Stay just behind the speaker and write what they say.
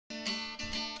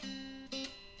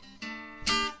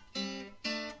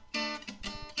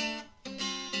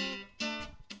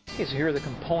Okay, so here are the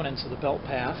components of the belt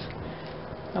path.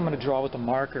 I'm going to draw with the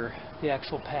marker the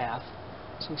actual path.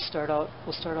 So we'll start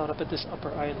out up at this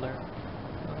upper idler.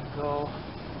 I'm going to go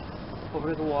over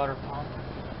to the water pump,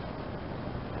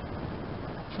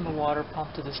 up from the water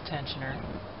pump to this tensioner,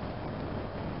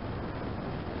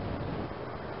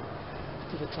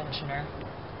 to the tensioner,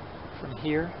 from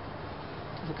here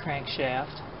to the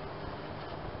crankshaft,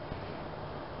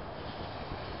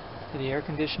 to the air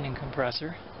conditioning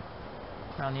compressor,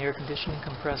 around the air conditioning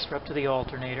compressor up to the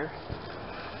alternator,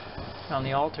 around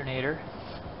the alternator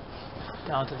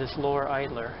down to this lower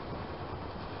idler,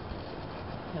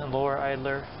 and the lower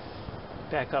idler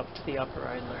back up to the upper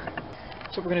idler.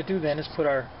 So what we're going to do then is put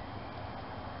our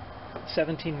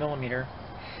 17mm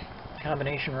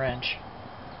combination wrench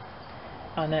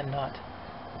on that nut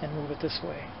and move it this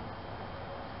way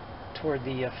toward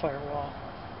the firewall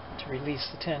to release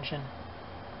the tension,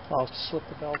 allow us to slip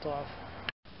the belt off.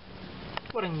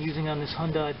 What I'm using on this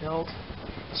Hyundai belt,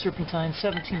 serpentine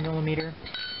 17mm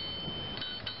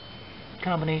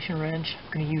combination wrench.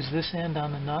 I'm going to use this end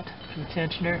on the nut for the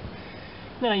tensioner.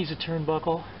 Then I use a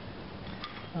turnbuckle.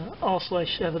 Also I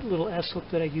have a little S-hook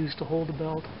that I use to hold the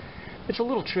belt. It's a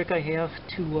little trick I have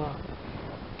to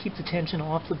keep the tension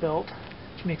off the belt,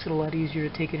 which makes it a lot easier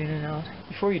to take it in and out.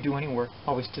 Before you do any work,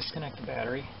 always disconnect the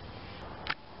battery.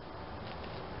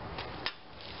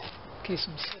 Okay,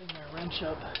 so I'm setting my wrench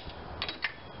up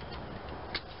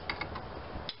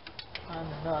on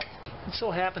the nut. It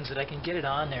so happens that I can get it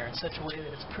on there in such a way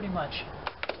that it's pretty much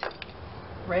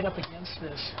right up against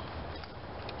this.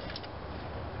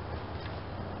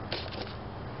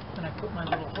 Then I put my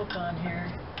little hook on here.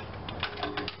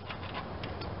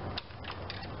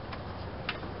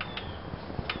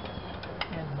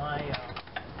 And my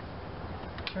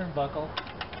turnbuckle.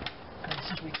 And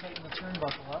simply tighten the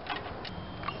turnbuckle up.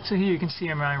 So here you can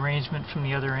see my arrangement from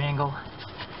the other angle.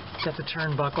 Got the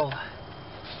turnbuckle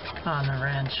on the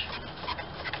wrench,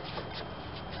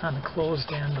 on the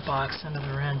closed end, the box end of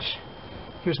the wrench.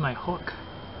 Here's my hook,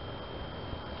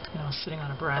 sitting on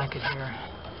a bracket here.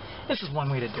 This is one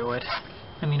way to do it.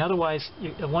 I mean, otherwise,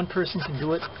 one person can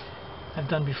do it. I've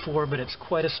done before, but it's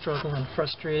quite a struggle and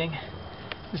frustrating.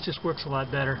 This just works a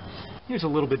lot better. Here's a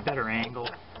little bit better angle,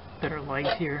 better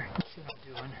light here. You can see what I'm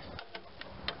doing.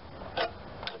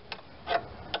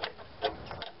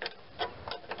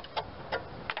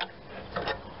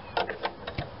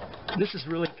 This is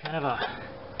really kind of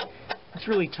it's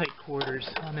really tight quarters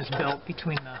on this belt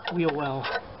between the wheel well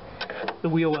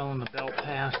and the belt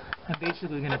path. I'm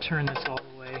basically going to turn this all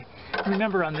the way.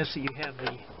 Remember on this that you have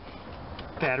the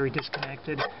battery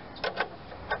disconnected.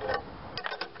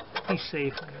 Be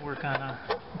safe when you work on a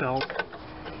belt.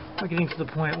 We're getting to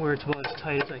the point where it's about as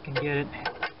tight as I can get it.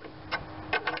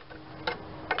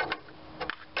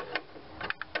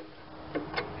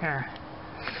 There.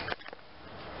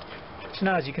 So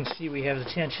now, as you can see, we have the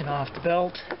tension off the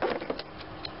belt.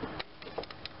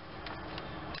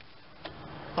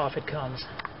 Off it comes.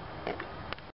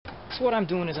 So what I'm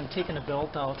doing is I'm taking the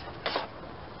belt out.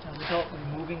 And without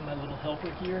removing my little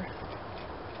helper here,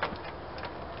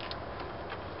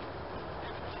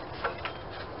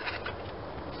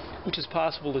 which is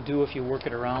possible to do if you work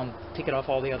it around, take it off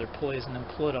all the other pulleys and then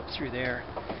pull it up through there.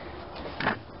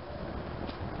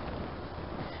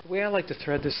 The way I like to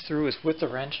thread this through is with the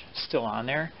wrench still on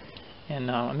there,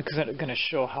 and I'm going to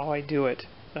show how I do it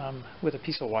with a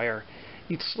piece of wire.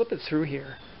 You'd slip it through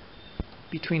here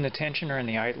between the tensioner and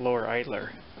the lower idler,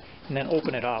 and then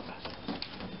open it up,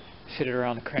 fit it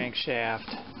around the crankshaft,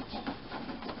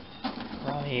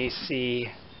 around the AC,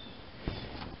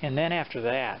 and then after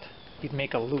that you'd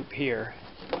make a loop here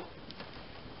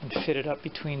and fit it up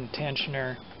between the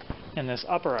tensioner and this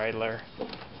upper idler,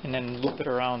 and then loop it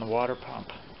around the water pump.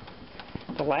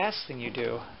 The last thing you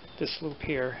do, this loop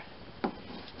here,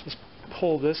 is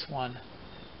pull this one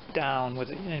down with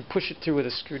it and push it through with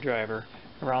a screwdriver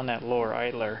around that lower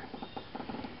idler.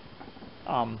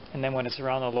 And then when it's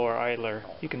around the lower idler,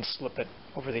 you can slip it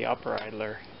over the upper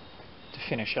idler to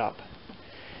finish up.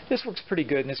 This works pretty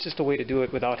good, and it's just a way to do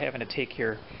it without having to take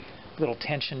your little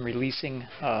tension releasing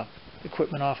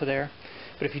equipment off of there.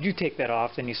 But if you do take that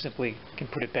off, then you simply can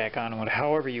put it back on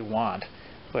however you want.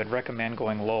 But I'd recommend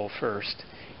going low first,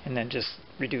 and then just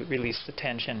release the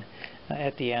tension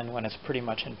at the end when it's pretty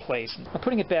much in place. Now,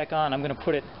 putting it back on, I'm going to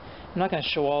put it, I'm not going to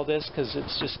show all this because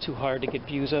it's just too hard to get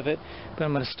views of it, but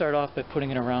I'm going to start off by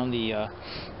putting it around the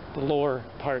lower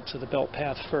parts of the belt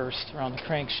path first, around the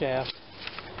crankshaft.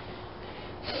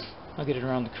 I'll get it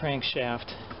around the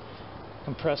crankshaft,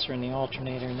 compressor and the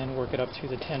alternator, and then work it up through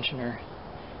the tensioner,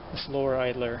 this lower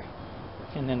idler,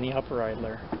 and then the upper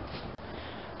idler.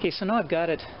 Okay, so now I've got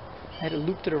it I had it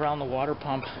looped it around the water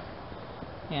pump,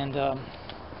 and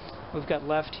we've got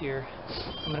left here.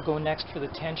 I'm going to go next for the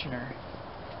tensioner.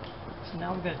 So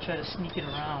now we're going to try to sneak it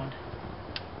around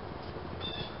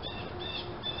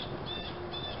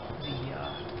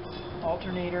the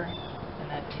alternator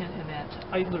and that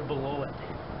idler below it.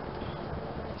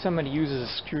 So I'm going to use as a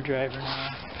screwdriver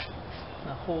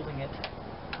now, holding it.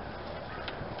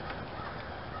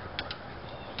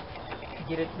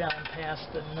 Get it down past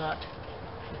the nut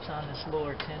that's on this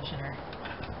lower tensioner,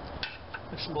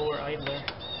 this lower idler.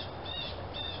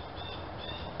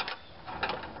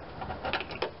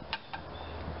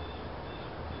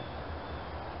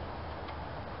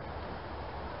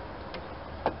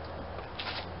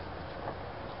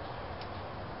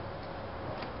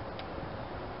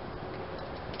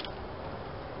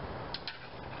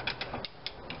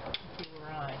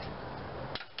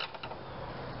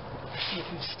 See if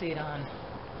we've stayed on.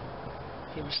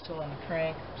 Okay, we're still on the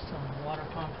crank, still on the water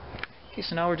pump. Okay,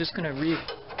 so now we're just going to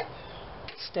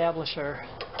re-establish our,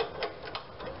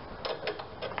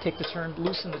 take the turn,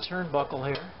 loosen the turnbuckle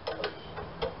here.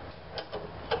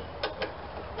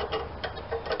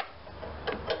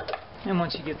 And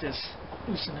once you get this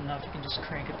loosened enough, you can just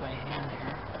crank it by hand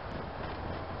here.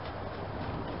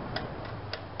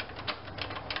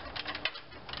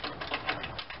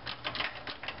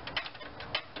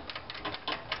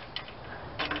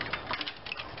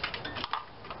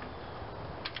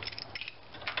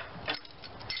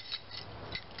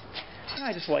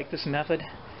 I just like this method.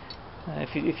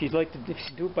 If you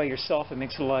do it by yourself, it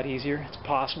makes it a lot easier. It's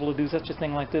possible to do such a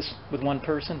thing like this with one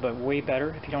person, but way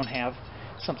better if you don't have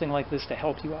something like this to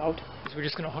help you out. So we're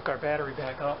just going to hook our battery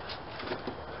back up, and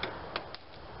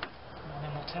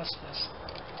then we'll test this.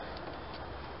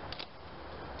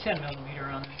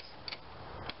 10mm on this.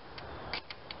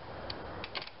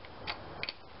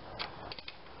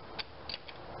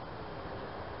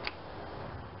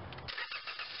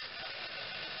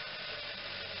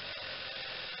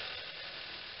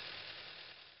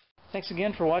 Thanks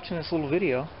again for watching this little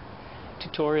video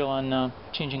tutorial on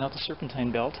changing out the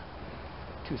serpentine belt.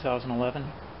 2011,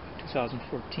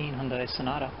 2014 Hyundai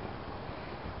Sonata.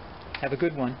 Have a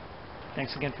good one.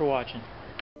 Thanks again for watching.